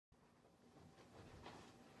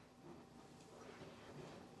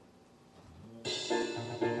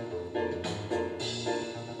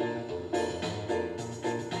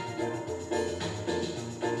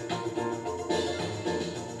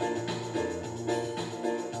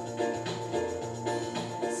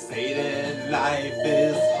Life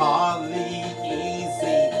is hardly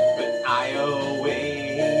easy, but I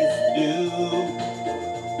always knew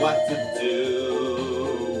what to do.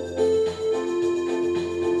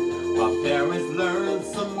 My parents learned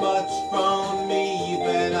so much from me,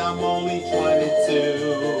 but I'm only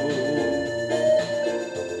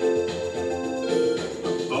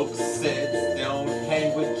 22. Folks said don't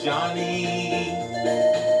hang with Johnny,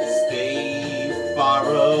 stay far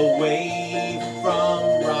away from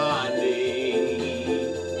Ronnie.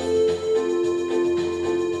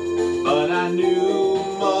 But I knew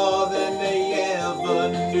more than they ever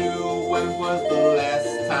knew. When was the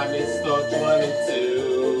last time it saw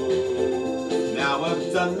 22? Now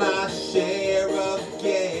I've done my share of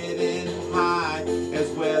getting high, as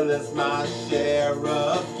well as my share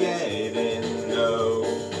of getting low.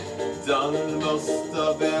 Done most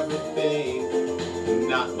of everything,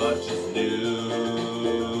 not much is new.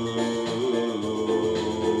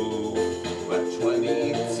 But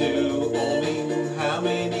 22, only how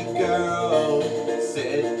many girls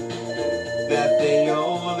said that they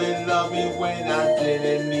only loved me when I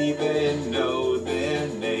didn't even know their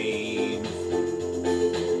names.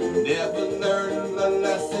 Never learned the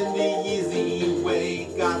lesson the easy way.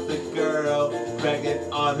 Got the girl pregnant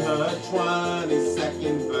on her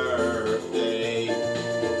 22nd birthday.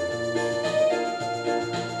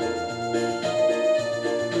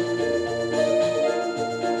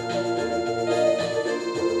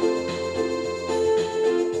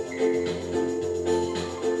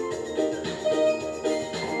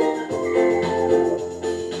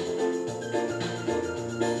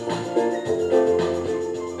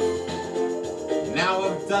 Now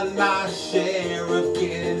I've done my share of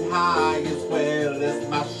getting high, as well as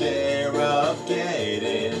my share of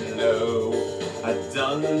getting low. I've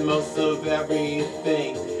done most of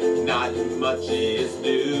everything, not much is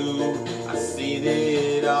new. I've seen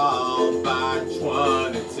it all by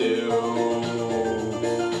 22.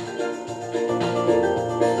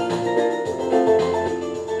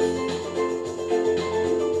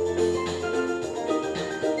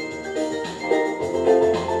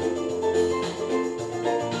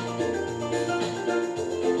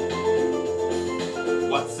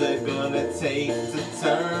 What's it gonna take to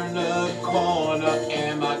turn a corner?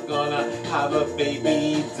 Am I gonna have a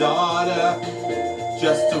baby daughter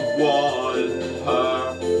just to warn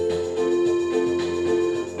her?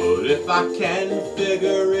 But if I can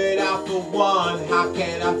figure it out for one, how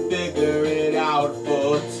can I figure it out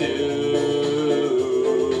for two?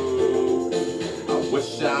 I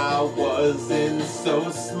wish I wasn't so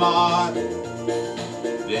smart,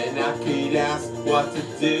 then I could ask what to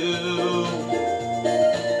do.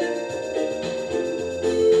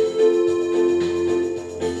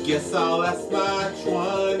 Guess I'll ask my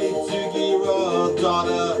 22-year-old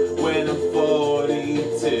daughter when I'm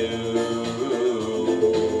 42.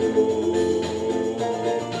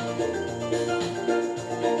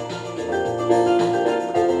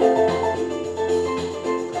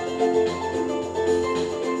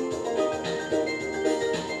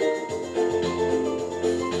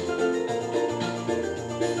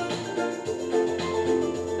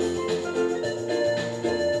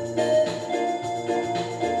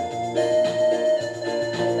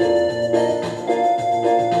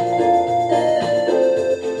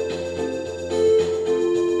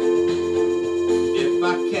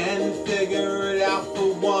 Figure it out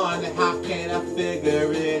for one, how can I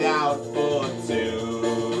figure it out for two?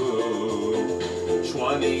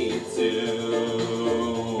 22.